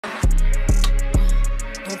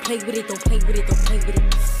play with it, don't play with it, don't play with it.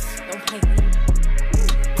 Don't play with it.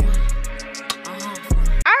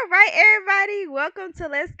 All right, everybody, welcome to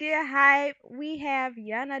Let's Get Hype. We have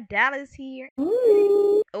Yana Dallas here.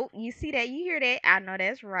 Ooh. Oh, you see that? You hear that? I know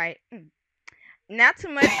that's right. Not too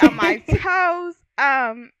much on my toes.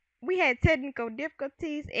 We had technical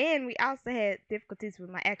difficulties, and we also had difficulties with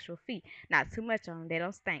my actual feet. Not too much on them; they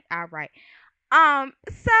don't stink. All right.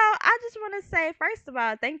 So I just want to say, first of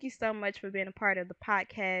all, thank you so much for being a part of the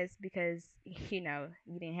podcast because, you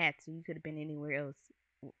didn't have to. You could have been anywhere else,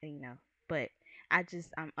 but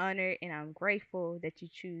I'm honored and I'm grateful that you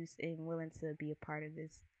choose and willing to be a part of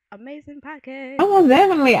this amazing podcast. Oh, well,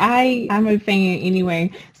 definitely. I'm a fan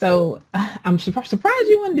anyway. So I'm surprised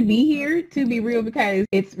you wanted to be here, to be real, because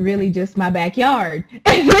it's really just my backyard.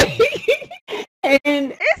 And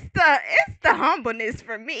It's the humbleness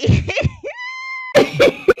for me.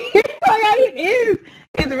 it is.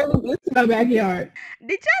 It's really just my backyard.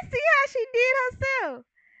 Did y'all see how she did herself?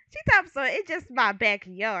 She thought so. It's just my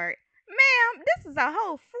backyard, ma'am. This is a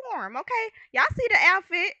whole form, okay? Y'all see the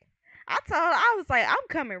outfit? I told her I was like, I'm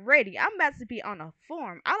coming ready. I'm about to be on a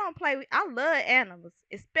farm. I don't play with. I love animals,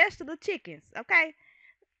 especially the chickens. Okay.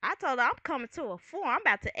 I told her I'm coming to a farm. I'm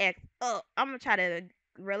about to act up. I'm gonna try to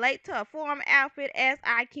relate to a farm outfit as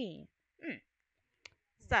I can.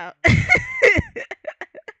 So.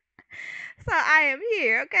 So I am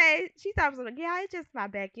here, okay? She thought like, yeah, it's just my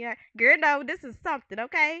backyard. Girl, no, this is something,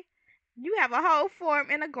 okay? You have a whole farm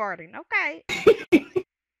and a garden, okay?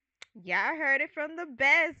 Yeah, I heard it from the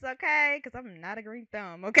best, okay? Because I'm not a green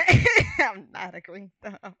thumb, okay? I'm not a green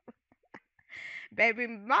thumb. Baby,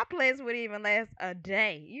 my plants wouldn't even last a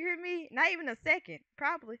day. You hear me? Not even a second,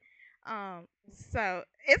 probably. So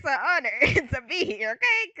it's an honor to be here,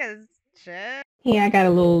 okay? Because, Yeah, I got a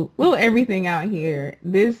little everything out here.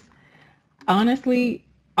 This honestly,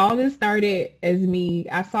 all this started as me.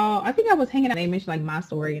 I think I was hanging out, they mentioned like my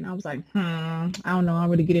story, and I was like, I don't know, I don't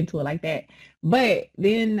really get into it like that. But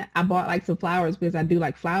then I bought like some flowers because I do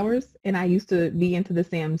like flowers, and I used to be into the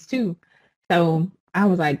Sims too. So I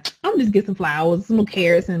was like, I'm just get some flowers, some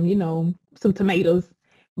carrots, and some tomatoes.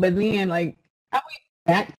 But then like I went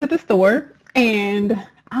back to the store, and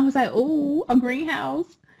I was like, oh, a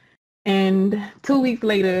greenhouse. And 2 weeks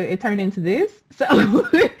later, it turned into this. So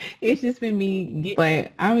it's just been me.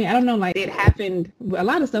 But I mean, I don't know, like it happened. A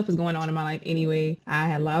lot of stuff was going on in my life anyway.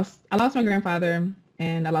 I lost my grandfather,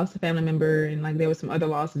 and I lost a family member, and like there was some other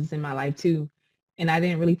losses in my life too. And I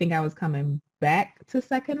didn't really think I was coming back to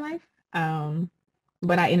Second Life.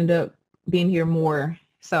 But I ended up being here more.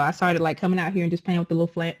 So I started like coming out here and just playing with the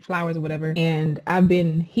little flowers or whatever. And I've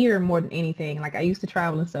been here more than anything. Like I used to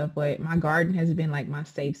travel and stuff, but my garden has been like my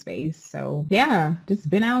safe space. So yeah,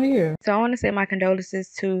 just been out here. So I want to say my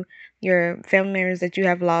condolences to your family members that you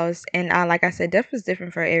have lost. And like I said, death is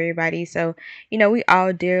different for everybody. So, we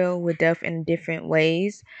all deal with death in different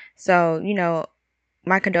ways. So,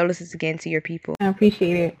 my condolences again to your people. I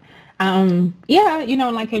appreciate it.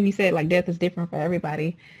 Yeah, like you said, like death is different for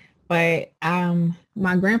everybody. But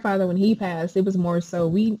my grandfather, when he passed, it was more so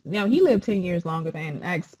he lived 10 years longer than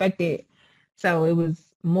I expected. So it was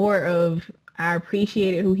more of I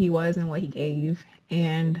appreciated who he was and what he gave.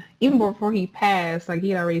 And even before he passed, like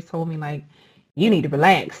he had already told me like, you need to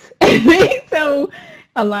relax. So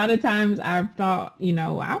a lot of times I've thought,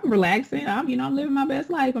 I'm relaxing. I'm living my best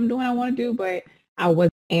life. I'm doing what I want to do, but I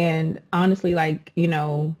wasn't. And honestly, like,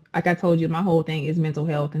 like I told you, my whole thing is mental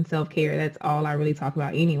health and self-care. That's all I really talk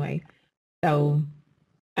about anyway. So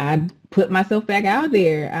I put myself back out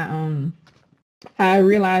there. I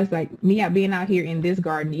realized like me out being out here in this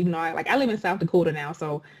garden, even though I live in South Dakota now,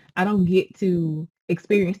 so I don't get to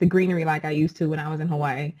experience the greenery like I used to when I was in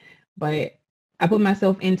Hawaii. But I put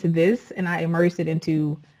myself into this and I immersed it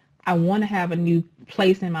into I want to have a new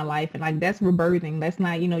place in my life. And like that's rebirthing. That's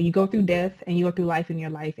not, you go through death and you go through life in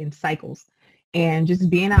your life in cycles. And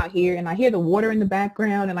just being out here and I hear the water in the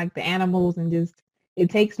background and like the animals and just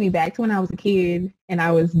it takes me back to when I was a kid and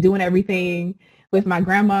I was doing everything with my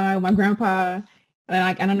grandma, my grandpa. And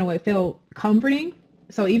like I don't know, it felt comforting.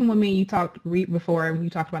 So even when me and you talked before when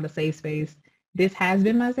you talked about a safe space, this has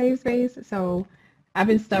been my safe space. So I've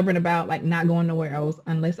been stubborn about like not going nowhere else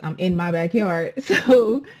unless I'm in my backyard.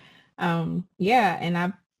 So yeah, and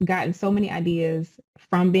I've gotten so many ideas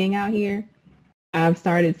from being out here. I've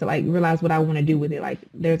started to like realize what I want to do with it. Like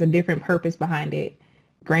there's a different purpose behind it.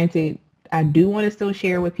 Granted, I do want to still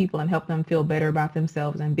share with people and help them feel better about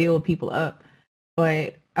themselves and build people up,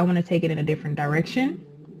 but I want to take it in a different direction.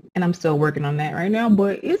 And I'm still working on that right now,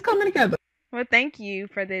 but it's coming together. Well, thank you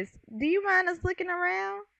for this. Do you mind us looking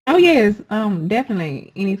around? Oh yes,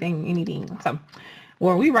 definitely anything. So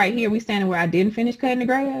Well, we right here. We standing where I didn't finish cutting the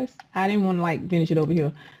grass. I didn't want to like finish it over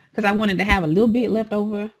here because I wanted to have a little bit left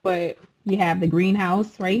over. But you have the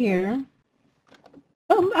greenhouse right here.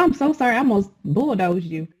 Oh, I'm so sorry. I almost bulldozed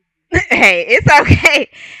you. Hey, it's okay.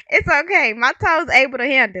 It's okay. My toes able to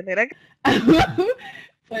handle it.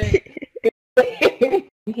 But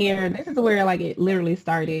here, this is where like it literally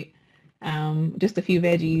started. Just a few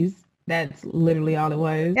veggies. That's literally all it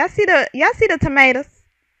was. Y'all see the tomatoes?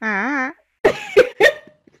 Uh-huh.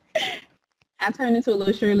 I turned into a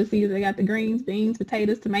little Shirley Caesar. I got the greens, beans,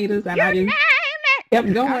 potatoes, tomatoes, and Your I just name kept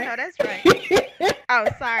it. Oh going. no, that's right. Oh,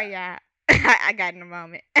 sorry, y'all. I got in a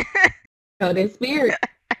moment. So that spirit.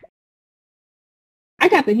 I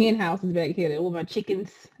got the hen houses back here with my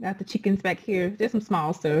chickens. Got the chickens back here. Just some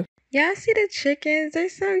small stuff. Y'all see the chickens? They're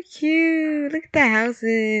so cute. Look at the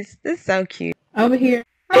houses. They're so cute. Over here.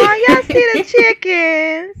 Oh, y'all see the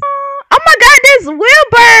chickens? Oh my God, this Wilbur!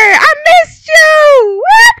 I missed you,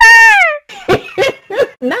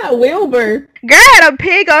 Wilbur. Not Wilbur. Girl, I had a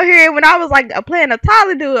pig on here when I was like playing a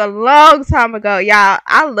toddler dude a long time ago. Y'all,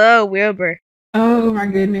 I love Wilbur. Oh my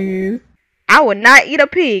goodness. I would not eat a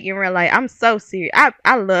pig in real life. I'm so serious.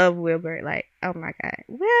 I love Wilbur. Like, oh my God.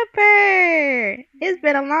 Wilbur! It's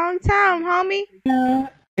been a long time, homie. Yeah,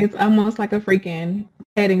 it's almost like a freaking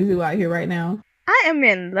petting zoo out here right now. I am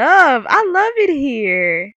in love. I love it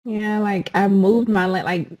here. Yeah, like I moved my land,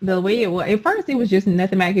 like the way it was. At first, it was just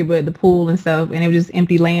nothing back here but the pool and stuff, and it was just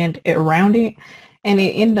empty land around it. And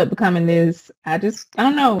it ended up becoming this. I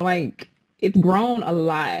don't know, like it's grown a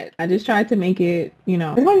lot. I just tried to make it,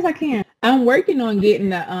 as much as I can. I'm working on getting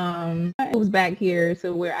the it was back here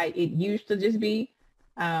to where it used to just be.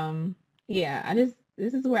 Yeah, this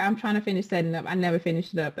is where I'm trying to finish setting up. I never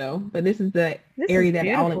finished it up though, but this is the This area is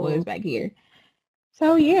that all it beautiful. was back here.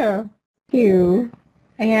 So yeah, cute.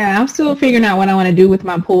 Yeah, I'm still figuring out what I want to do with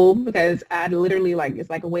my pool because I literally like it's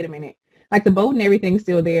like, wait a minute, like the boat and everything's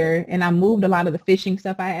still there, and I moved a lot of the fishing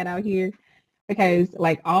stuff I had out here because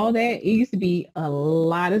like all that it used to be a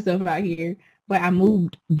lot of stuff out here, but I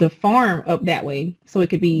moved the farm up that way so it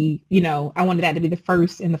could be, I wanted that to be the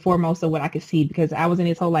first and the foremost of what I could see because I was in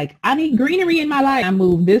this whole like I need greenery in my life. I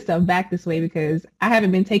moved this stuff back this way because I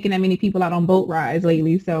haven't been taking that many people out on boat rides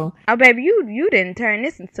lately, so. Oh, baby, you didn't turn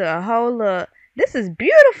this into a whole This is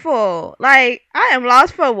beautiful. Like, I am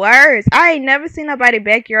lost for words. I ain't never seen nobody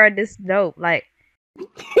backyard this dope. Like,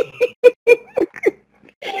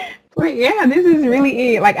 But yeah, this is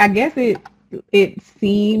really it. Like I guess it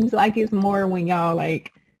seems like it's more when y'all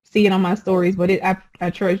like see it on my stories, but I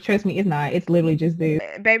trust me, it's not. It's literally just this.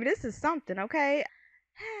 baby, this is something, okay?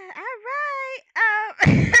 All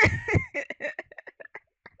right.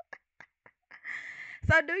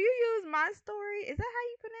 So, do you use my story? Is that how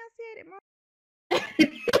you pronounce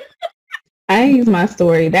it? I use my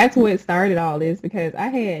story. That's what started all this because I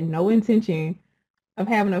had no intention of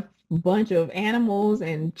having a bunch of animals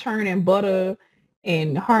and churning butter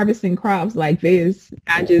and harvesting crops like this.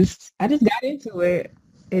 I just got into it.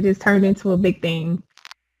 It just turned into a big thing.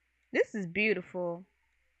 This is beautiful.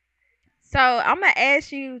 So, I'm going to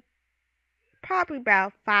ask you probably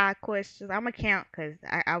about 5 questions. I'm going to count because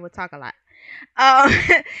I would talk a lot. Um,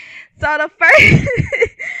 so the first,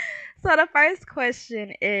 so the first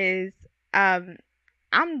question is, I'm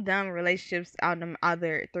done with relationships on the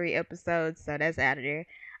other 3 episodes, so that's out of there.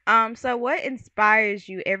 So what inspires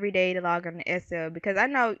you every day to log on to SL? Because I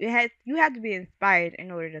know you have to be inspired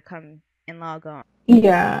in order to come and log on.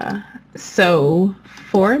 Yeah. So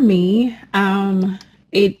for me,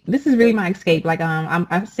 this is really my escape. Like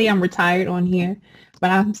I say I'm retired on here, but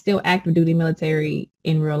I'm still active duty military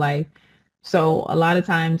in real life. So a lot of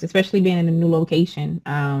times, especially being in a new location,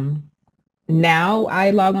 now I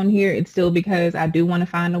log on here. It's still because I do want to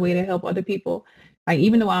find a way to help other people. Like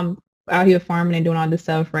even though I'm out here farming and doing all this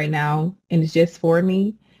stuff right now, and it's just for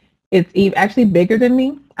me, it's actually bigger than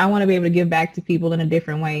me. I want to be able to give back to people in a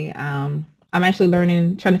different way. I'm actually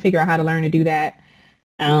trying to figure out how to learn to do that.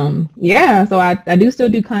 Yeah, so I do still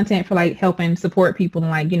do content for like helping support people and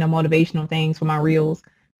like, motivational things for my reels.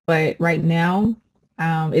 But right now,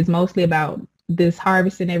 it's mostly about this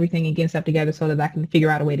harvesting everything and getting stuff together so that I can figure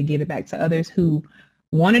out a way to give it back to others who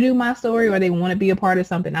want to do my story or they want to be a part of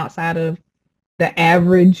something outside of the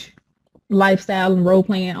average lifestyle and role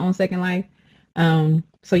playing on Second Life.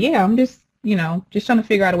 So yeah, I'm just trying to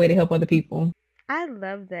figure out a way to help other people. I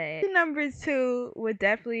love that. Number 2 would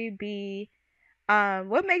definitely be,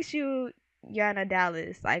 what makes you Yana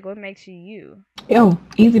Dallas? Like, what makes you you? Oh,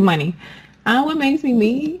 easy money. What makes me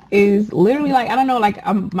me is literally like, I don't know, like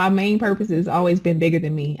my main purpose has always been bigger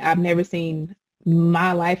than me. I've never seen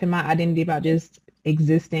my life and my identity about just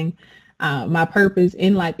existing. My purpose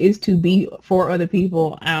in life is to be for other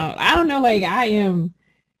people. I don't know, like I am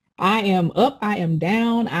up, I am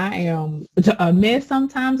down, I am a mess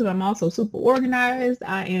sometimes, but I'm also super organized.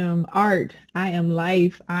 I am art, I am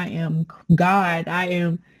life, I am God, I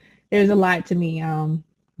am. There's a lot to me.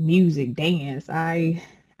 Music, dance. I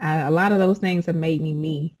a lot of those things have made me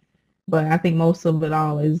me. But I think most of it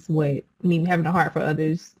all is what me having a heart for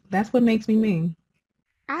others. That's what makes me me.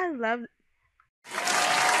 I love.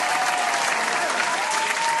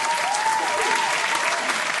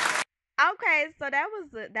 Okay, so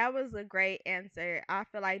that was a great answer. I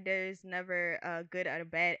feel like there's never a good or a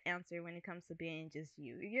bad answer when it comes to being just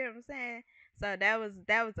you. You get what I'm saying? So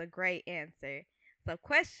that was a great answer. So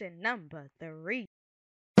question number 3.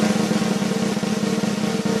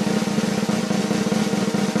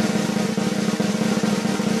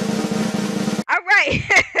 All right.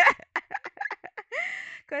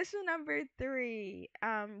 Question number 3.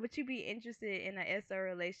 Would you be interested in a SO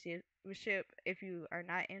relationship if you are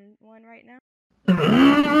not in one right now?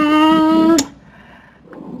 Mm,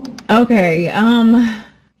 okay.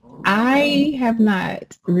 I have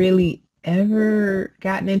not really ever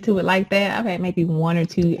gotten into it like that. I've had maybe one or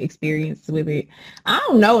two experiences with it. I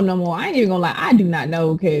don't know no more. I ain't even gonna lie. I do not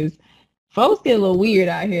know because folks get a little weird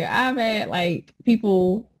out here. I've had like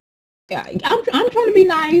people. Yeah, I'm trying to be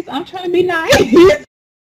nice. I'm trying to be nice,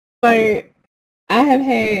 but I have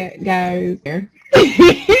had guys there.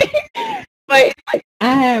 But like,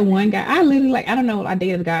 I had one guy. I literally like I don't know. I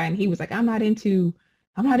dated a guy and he was like, I'm not into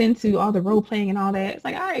all the role playing and all that. It's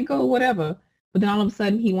like, all right, go whatever. But then all of a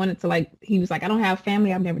sudden he wanted to like he was like, I don't have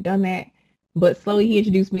family. I've never done that. But slowly he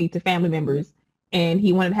introduced me to family members and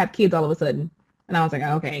he wanted to have kids all of a sudden. And I was like,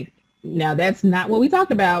 okay, now that's not what we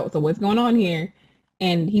talked about. So what's going on here?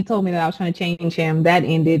 And he told me that I was trying to change him. That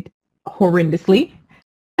ended horrendously.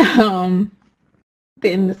 Um,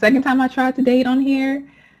 then the second time I tried to date on here,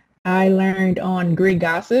 I learned on Grid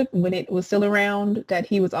Gossip when it was still around that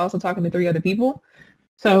he was also talking to three other people.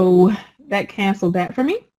 So that canceled that for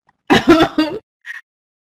me.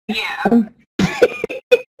 Yeah.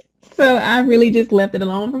 So I really just left it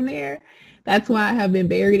alone from there. That's why I have been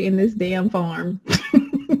buried in this damn farm.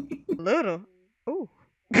 Little. Ooh.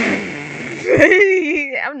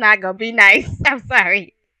 I'm not gonna be nice. I'm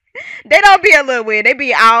sorry. They don't be a little weird. They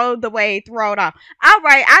be all the way thrown off. All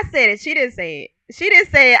right, I said it. She didn't say it. She didn't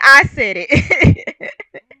say it. I said it.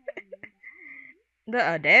 The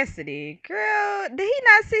audacity, girl. Did he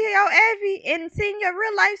not see your Abby and seeing your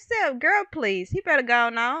real life self? Girl, please. He better go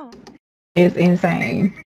on. It's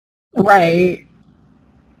insane. Right.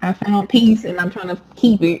 I found peace and I'm trying to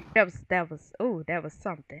keep it. That was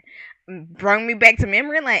something. Brought me back to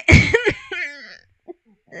memory lane.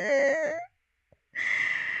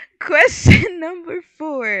 Question number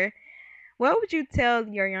 4. What would you tell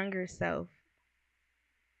your younger self,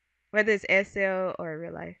 whether it's SL or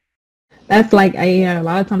real life? That's like a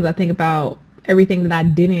lot of times I think about everything that I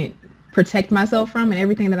didn't protect myself from and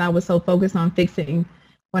everything that I was so focused on fixing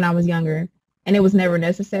when I was younger, and it was never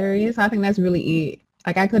necessary. So I think that's really it.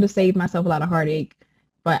 Like I could have saved myself a lot of heartache,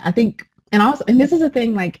 but I think, and also, and this is the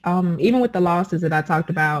thing, like even with the losses that I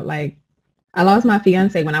talked about, like I lost my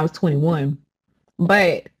fiance when I was 21,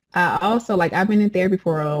 but I also like I've been in therapy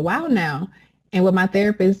for a while now, and what my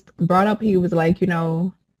therapist brought up, he was like,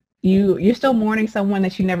 you're still mourning someone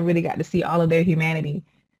that you never really got to see all of their humanity.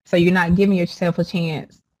 So you're not giving yourself a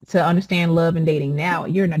chance to understand love and dating now.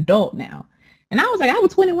 You're an adult now. And I was like, I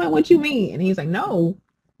was 21. What you mean? And he's like, no,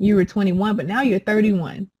 you were 21, but now you're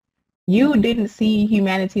 31. You didn't see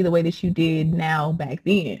humanity the way that you did now back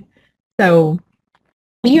then. So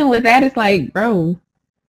even with that, it's like, bro,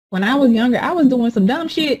 when I was younger, I was doing some dumb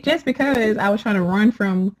shit just because I was trying to run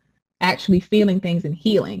from actually feeling things and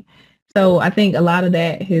healing. So I think a lot of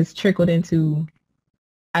that has trickled into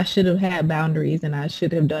I should have had boundaries and I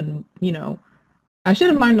should have done, I should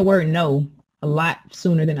have learned the word no a lot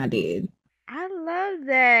sooner than I did. I love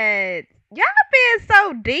that. Y'all being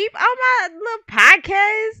so deep on my little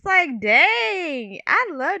podcast. Like, dang. I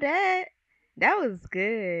love that. That was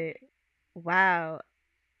good. Wow.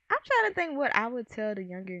 I'm trying to think what I would tell the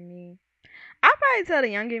younger me. I'll probably tell the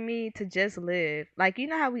younger me to just live. Like, you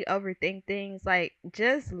know how we overthink things? Like,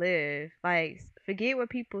 just live. Like, forget what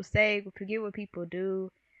people say, forget what people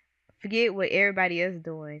do, forget what everybody else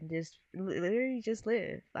doing. Just literally just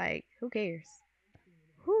live. Like, who cares?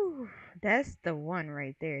 Whew, that's the one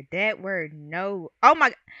right there. That word no. Oh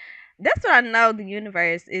my, that's what I know the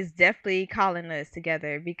universe is definitely calling us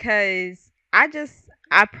together because I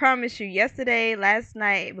promise you yesterday, last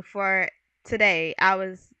night, before today, I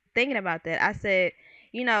was thinking about that. I said,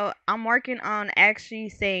 I'm working on actually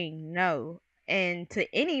saying no. and to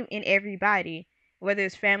any and everybody, whether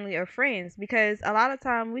it's family or friends, because a lot of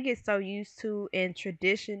time we get so used to in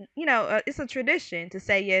tradition, it's a tradition to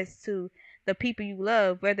say yes to the people you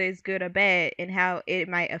love, whether it's good or bad, and how it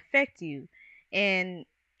might affect you. And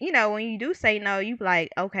when you do say no, you be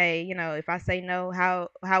like, okay, if I say no, how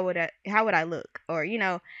would I look, or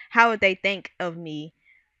how would they think of me?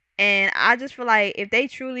 And I just feel like if they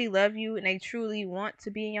truly love you and they truly want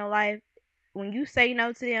to be in your life, when you say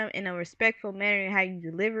no to them in a respectful manner and how you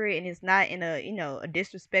deliver it, and it's not in a a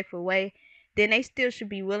disrespectful way, then they still should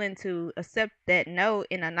be willing to accept that no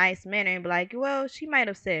in a nice manner and be like, well, she might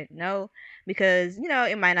have said no because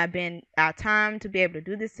it might not been our time to be able to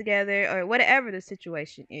do this together, or whatever the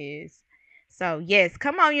situation is. So yes,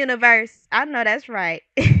 come on, universe. I know that's right.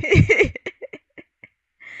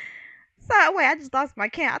 So wait, I just lost my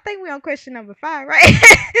count. I think we're on question number 5, right?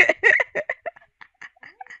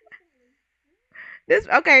 This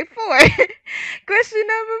okay, 4. Question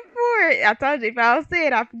number 4. I told you if I don't say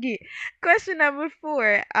it, I forget. Question number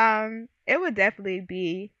 4. It would definitely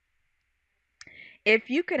be, if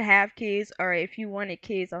you could have kids, or if you wanted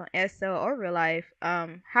kids on SL or real life,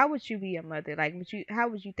 how would you be a mother? Like, how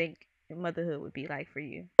would you think motherhood would be like for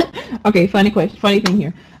you? Okay, funny question. Funny thing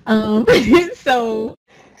here. So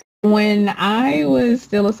when I was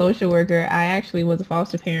still a social worker, I actually was a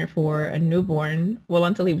foster parent for a newborn. Well,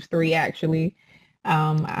 until he was 3, actually.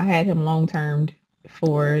 I had him long termed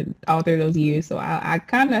for all through those years. So I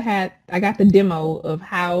kind of I got the demo of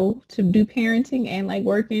how to do parenting and like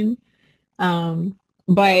working.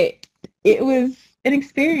 But it was an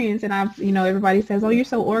experience. And everybody says, oh, you're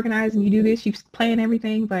so organized and you do this, you plan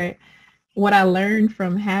everything. But what I learned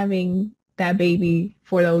from having that baby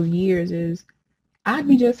for those years is I'd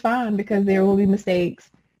be just fine because there will be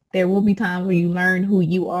mistakes. There will be times where you learn who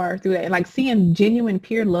you are through that. Like seeing genuine,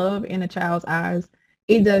 pure love in a child's eyes,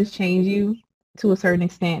 it does change you to a certain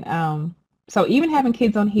extent. So even having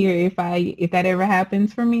kids on here, if that ever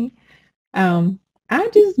happens for me, um, I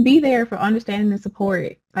just be there for understanding and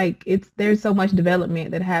support. Like there's so much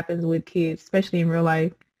development that happens with kids, especially in real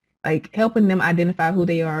life. Like helping them identify who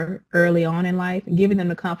they are early on in life and giving them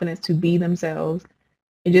the confidence to be themselves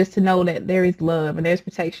and just to know that there is love and there's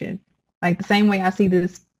protection. Like the same way I see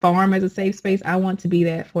this farm as a safe space, I want to be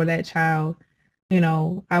that for that child.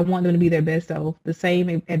 I want them to be their best self. The same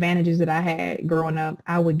advantages that I had growing up,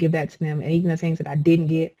 I would give that to them. And even the things that I didn't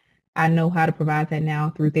get, I know how to provide that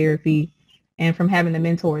now through therapy and from having the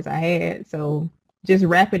mentors I had. So just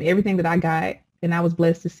wrapping everything that I got and I was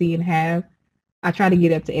blessed to see and have, I try to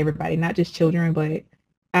get up to everybody, not just children, but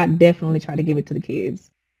I definitely try to give it to the kids.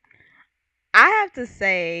 I have to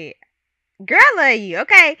say, girl, I love you,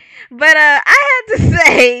 okay? But I have to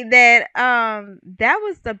say that that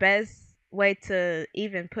was the best way to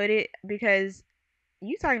even put it, because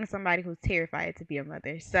you talking to somebody who's terrified to be a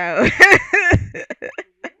mother. So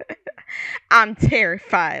I'm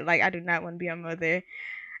terrified. Like, I do not want to be a mother.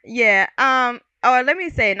 Yeah. Or let me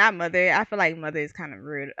say, not mother. I feel like mother is kind of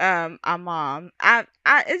rude. A mom.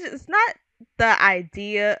 It's not the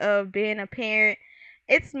idea of being a parent.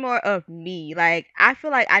 It's more of me. Like, I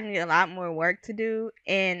feel like I need a lot more work to do,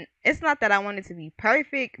 and it's not that I want it to be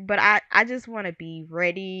perfect, but I just want to be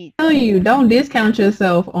ready. Tell you, don't discount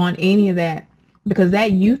yourself on any of that because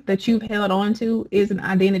that youth that you've held on to is an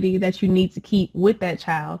identity that you need to keep with that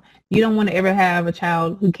child. You don't want to ever have a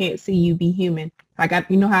child who can't see you be human. Like how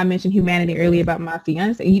I mentioned humanity earlier about my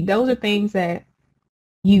fiance. Those are things that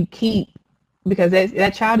you keep because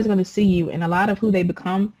that child is going to see you, and a lot of who they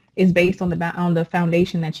become is based on the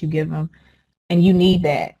foundation that you give them, and you need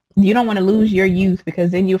that. You don't want to lose your youth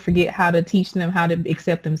because then you'll forget how to teach them how to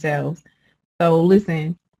accept themselves. So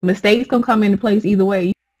listen, mistakes gonna come into place either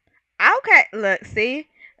way. Okay, look, see,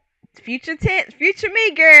 future tense, future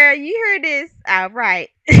me, girl. You heard this? All right.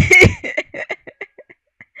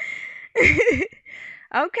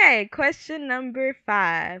 Okay, question number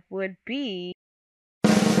 5 would be,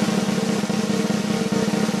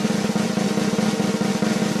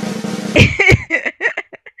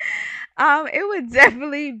 it would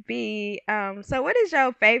definitely be, so what is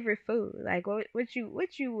your favorite food? Like, what you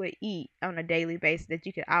would eat on a daily basis that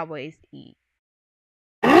you could always eat?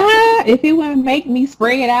 If it would make me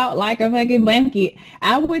spray it out like a fucking blanket,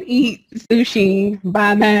 I would eat sushi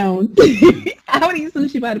by the pound. I would eat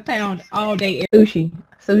sushi by the pound all day. Sushi,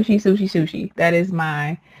 sushi, sushi, sushi. That is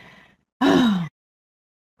my.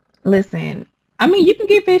 Listen, I mean, you can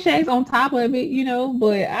get fish eggs on top of it,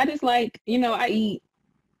 but I just like, I eat.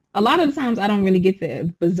 A lot of the times I don't really get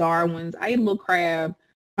the bizarre ones. I eat a little crab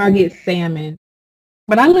or I get salmon.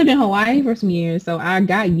 But I lived in Hawaii for some years, so I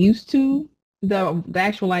got used to the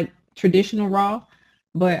actual like traditional raw.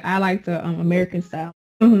 but I like the American style.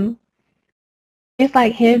 Hmm. It's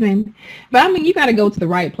like heaven. But I mean, you got to go to the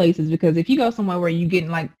right places because if you go somewhere where you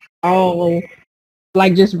getting like all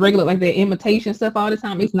like just regular like the imitation stuff all the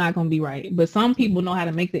time, it's not gonna be right. But some people know how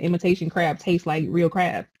to make the imitation crab taste like real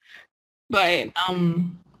crab. But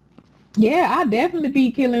yeah, I definitely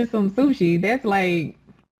be killing some sushi. That's like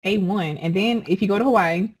A1. And then if you go to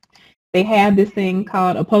Hawaii, they have this thing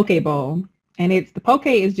called a poke bowl. And it's the poke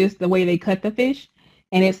is just the way they cut the fish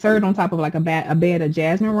and it's served on top of like a bed of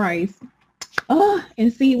jasmine rice. Oh,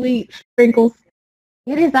 and seaweed sprinkles.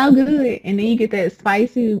 It is all good. And then you get that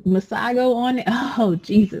spicy masago on it. Oh,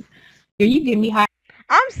 Jesus. Girl, you get me hot.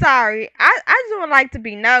 I'm sorry. I just don't like to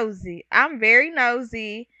be nosy. I'm very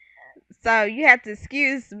nosy. So you have to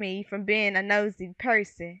excuse me from being a nosy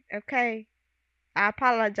person, okay? I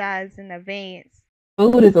apologize in advance.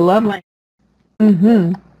 Food is a love language.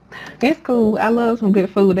 Mm-hmm. It's cool. I love some good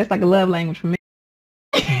food. That's like a love language for me.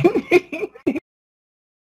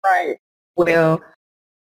 Right. Well,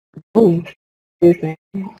 ooh, listen,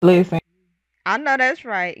 listen. I know that's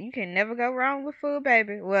right. You can never go wrong with food,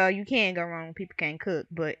 baby. Well, you can go wrong when people can't cook,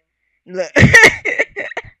 but look.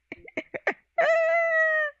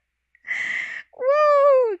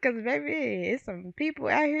 Woo! Because, baby, it's some people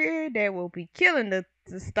out here that will be killing the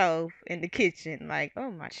stove in the kitchen. Like, oh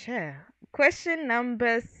my child. Question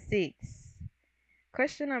number 6.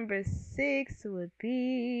 Question number 6 would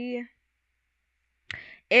be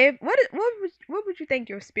if what would you think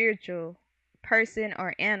your spiritual person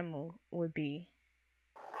or animal would be?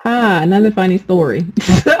 Another funny story.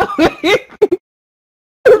 So,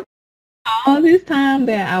 all this time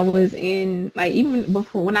that I was in, like even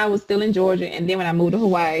before when I was still in Georgia and then when I moved to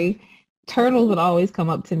Hawaii, turtles would always come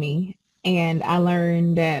up to me. And I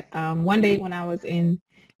learned that one day when I was in,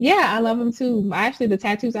 yeah, I love them too. Actually, the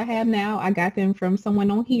tattoos I have now, I got them from someone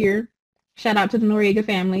on here. Shout out to the Noriega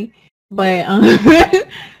family. But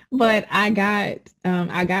but I got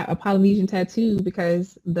a Polynesian tattoo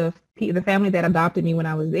because the family that adopted me when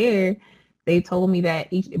I was there, they told me that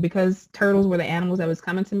because turtles were the animals that was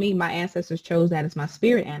coming to me, my ancestors chose that as my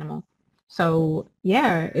spirit animal. So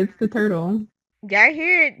yeah, it's the turtle. Y'all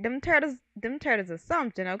hear it? Them turtles are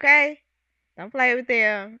something, okay? Don't play with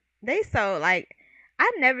them. They so like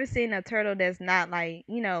I've never seen a turtle that's not like,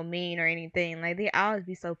 mean or anything. Like they always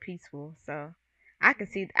be so peaceful. So I can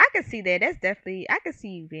see that. That's definitely I can see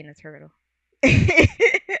you being a turtle. I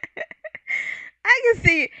can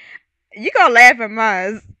see you gonna laugh at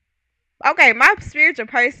mine. Okay, my spiritual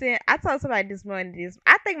person. I told somebody this morning this.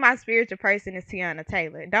 I think my spiritual person is Tiana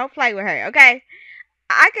Taylor. Don't play with her, okay?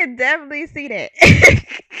 I can definitely see that.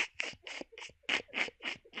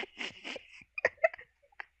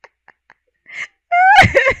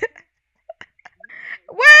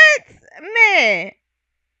 What? Man.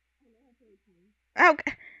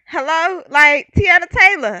 Okay. Hello? Like, Tiana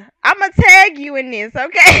Taylor. I'm going to tag you in this,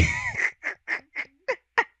 okay?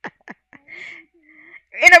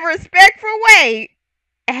 In a respectful way.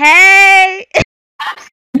 Hey.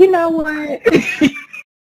 You know what?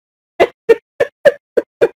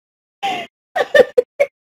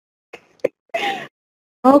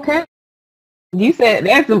 Okay. You said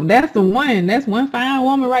that's the one. That's one fine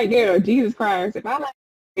woman right there. Jesus Christ. If I like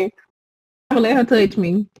her, I would let her touch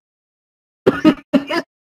me.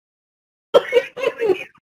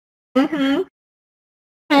 Hmm.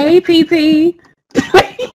 Hey, PT.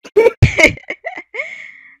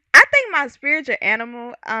 I think my spiritual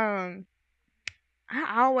animal, I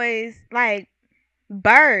always like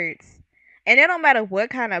birds. And it don't matter what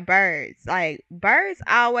kind of birds. Like birds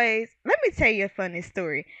always let me tell you a funny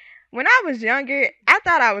story. When I was younger, I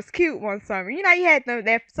thought I was cute one summer. You know, you had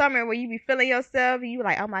that summer where you be feeling yourself and you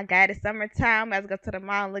like, oh my god, it's summertime. Let's go to the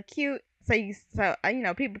mall and look cute.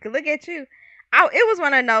 People could look at you. It was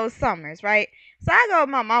one of those summers, right? So I go with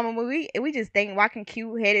my mama when we just think walking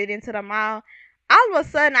cute, headed into the mall. All of a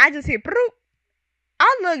sudden, I just hear, broop.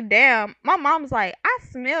 I look down. My mom's like, I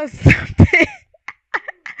smell something.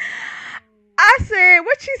 I said,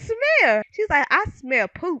 "What you smell?" She's like, "I smell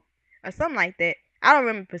poop or something like that." I don't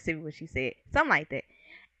remember specifically what she said, something like that.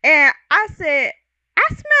 And I said, "I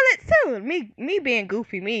smell it too." Me being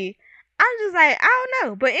goofy, me. I'm just like, I don't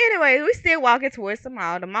know. But anyway, we still walking towards the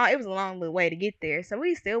mall. The mall, it was a long little way to get there, so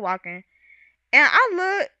we still walking. And I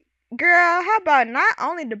look, girl, how about not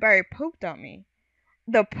only the bird pooped on me,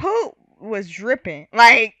 the poop was dripping.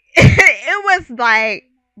 Like it was like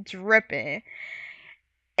dripping.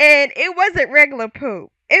 And it wasn't regular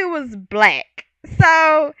poop. It was black.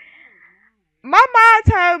 So my mom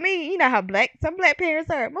told me, you know how some black parents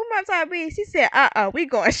are. My mom told me, she said, we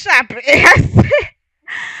going shopping. And I said,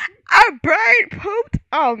 a bird pooped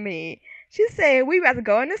on me. She said we about to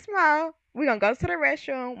go in the mall. We gonna go to the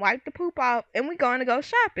restroom, wipe the poop off, and we going to go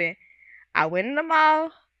shopping. I went in the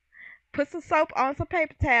mall, put some soap on some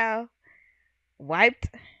paper towel, wiped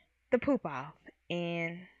the poop off,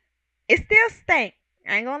 and it still stank.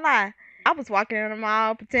 I ain't gonna lie. I was walking in the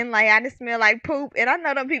mall pretending like I didn't smell like poop, and I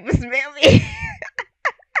know them people smell me.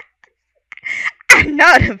 I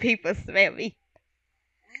know them people smell me.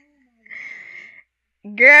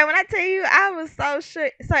 Girl, when I tell you I was so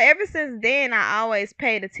shook. So ever since then I always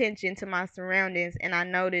paid attention to my surroundings and I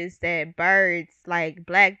noticed that birds, like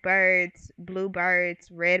blackbirds, bluebirds,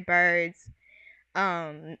 redbirds,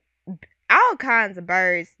 um all kinds of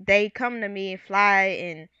birds, they come to me and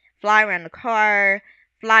fly around the car,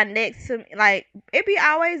 fly next to me, like it be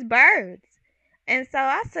always birds. And so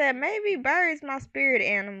I said maybe birds my spirit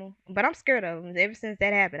animal, but I'm scared of them. Ever since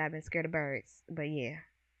that happened, I've been scared of birds. But yeah.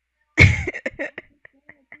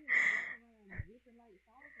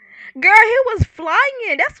 Girl, he was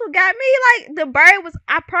flying. That's what got me. Like the bird was.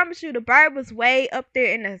 I promise you, the bird was way up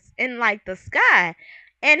there in like the sky,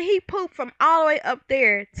 and he pooped from all the way up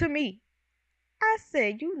there to me. I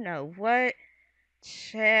said, you know what,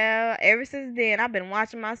 child. Ever since then, I've been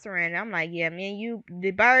watching my surroundings. I'm like, yeah, me and you,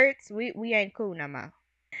 the birds, we ain't cool no more.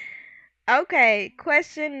 Okay,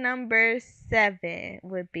 question number 7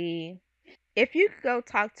 would be, if you could go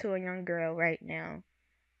talk to a young girl right now,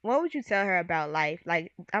 what would you tell her about life?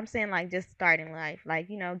 Like I'm saying like just starting life. Like,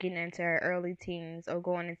 getting into her early teens or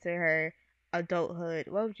going into her adulthood.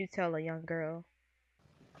 What would you tell a young girl?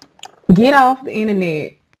 Get off the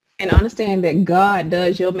internet and understand that God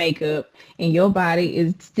does your makeup and your body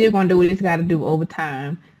is still gonna do what it's gotta do over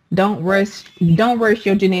time. Don't rush don't rush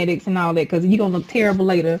your genetics and all that because you're gonna look terrible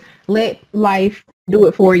later. Let life do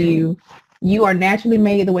it for you. You are naturally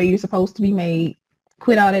made the way you're supposed to be made.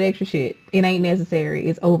 Quit all that extra shit. It ain't necessary.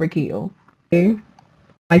 It's overkill. Okay?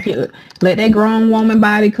 Like let that grown woman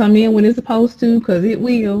body come in when it's supposed to, because it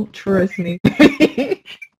will. Trust me.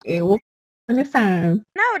 It will when it's time.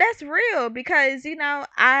 No, that's real because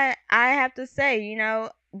I have to say,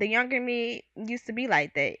 the younger me used to be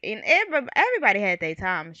like that. And everybody had their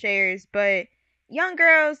time shares, but young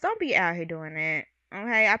girls don't be out here doing that.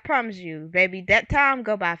 Okay? I promise you, baby, that time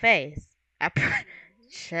go by fast.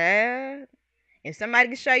 Child. If somebody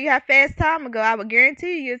can show you how fast time will go, I would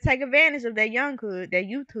guarantee you'll take advantage of that younghood, that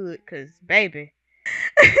youthhood, cause baby.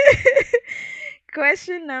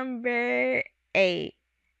 Question number 8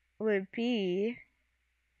 would be,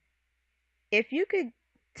 if you could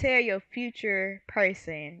tell your future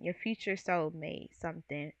person, your future soulmate,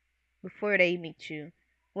 something before they meet you,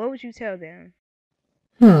 what would you tell them?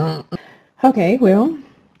 Okay, well,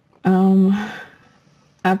 um,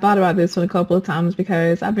 I've thought about this one a couple of times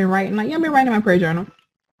because I've been writing, like, yeah, I've been writing my prayer journal.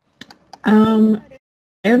 Um,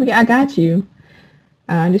 I got you.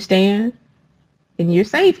 I understand, and you're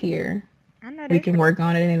safe here. I know We that's can right. work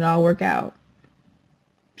on it and it'll all work out.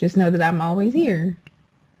 Just know that I'm always here.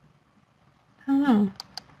 I don't know.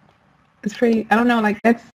 It's pretty, I don't know, like,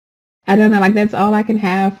 I don't know, like, that's all I can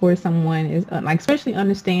have for someone is, like, especially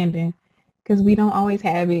understanding, because we don't always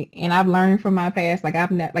have it. And I've learned from my past, like,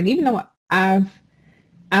 I've not, like, even though I've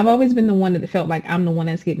always been the one that felt like I'm the one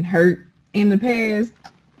that's getting hurt in the past.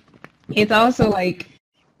 It's also like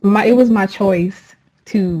it was my choice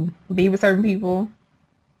to be with certain people.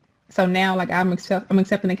 So now like I'm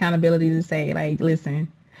accepting accountability to say like, listen,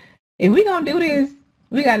 if we gonna do this,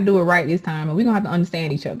 we got to do it right this time, and we gonna have to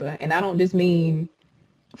understand each other. And I don't just mean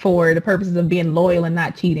for the purposes of being loyal and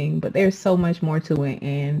not cheating, but there's so much more to it,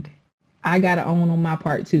 and I gotta own on my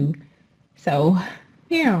part too. So,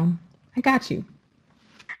 yeah, I got you.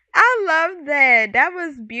 I love that. That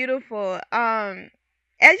was beautiful. As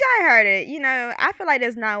y'all heard it, I feel like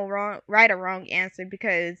there's no right or wrong answer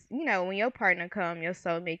because when your partner come, your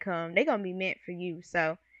soulmate come, they gonna be meant for you.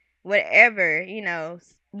 So, whatever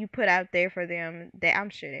you put out there for them, I'm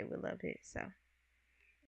sure they will love it. So,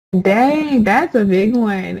 Dang, that's a big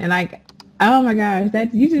one. And like, oh my gosh,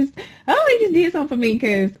 that's you just oh you just did something for me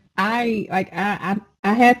because I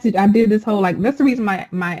had to I did this whole like that's the reason my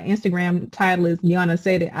Instagram title is Yana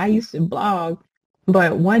Said It. I used to blog,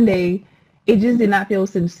 but one day it just did not feel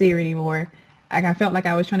sincere anymore. Like I felt like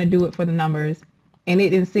I was trying to do it for the numbers and it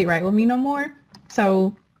didn't sit right with me no more.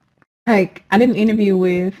 So like I did an interview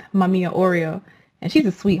with Mamiya Oreo and she's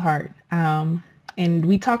a sweetheart. And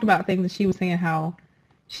we talked about things that she was saying how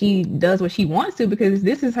she does what she wants to because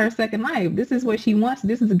this is her second life. This is what she wants.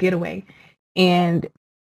 This is a getaway. And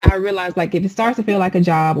I realized like if it starts to feel like a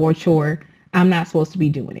job or a chore, I'm not supposed to be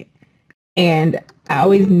doing it. And I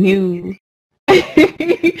always knew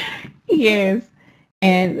yes.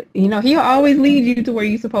 And he'll always lead you to where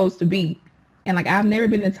you're supposed to be. And like I've never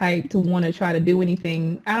been the type to want to try to do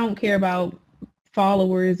anything. I don't care about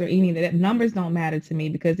followers or any of that. Numbers don't matter to me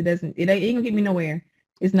because it ain't gonna get me nowhere.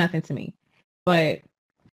 It's nothing to me. But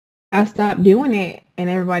I stopped doing it, and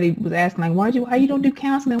everybody was asking like, why you don't do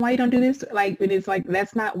counseling? Why you don't do this? Like, and it's like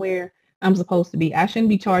that's not where I'm supposed to be. I shouldn't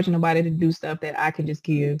be charging nobody to do stuff that I can just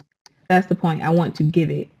give. That's the point. I want to give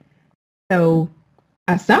it. So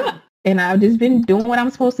I stopped, and I've just been doing what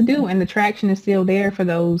I'm supposed to do, and the traction is still there for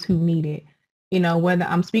those who need it. You know, whether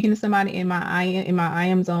I'm speaking to somebody in my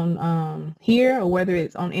IMs on here or whether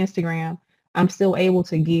it's on Instagram, I'm still able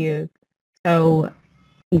to give. So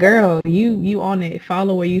girl, you on it.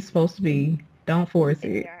 Follow where you supposed to be. Don't force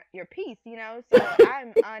And it. your peace, So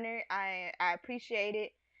I'm honored. I appreciate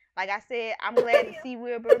it. Like I said, I'm glad to see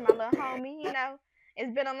Wilbur, my little homie.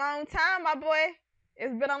 It's been a long time, my boy.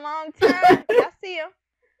 It's been a long time. Y'all see him?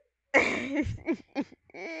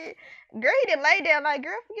 Girl, he didn't lay down like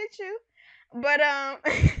girl, forget you. But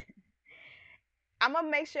I'm gonna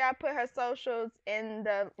make sure I put her socials in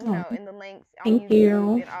the Oh, in the links on thank YouTube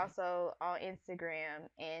you. and also on Instagram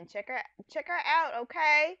and check her out,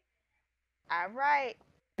 okay? All right.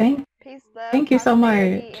 Thank Peace, love, thank you so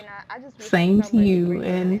prosperity, much. and I just wish you Same so to much for you. you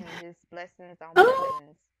And and just blessings on oh,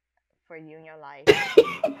 blessings for you and your life.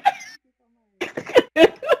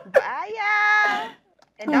 Bye, y'all.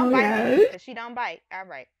 And don't oh bite me, gosh. because she don't bite. All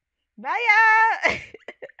right. Bye, y'all.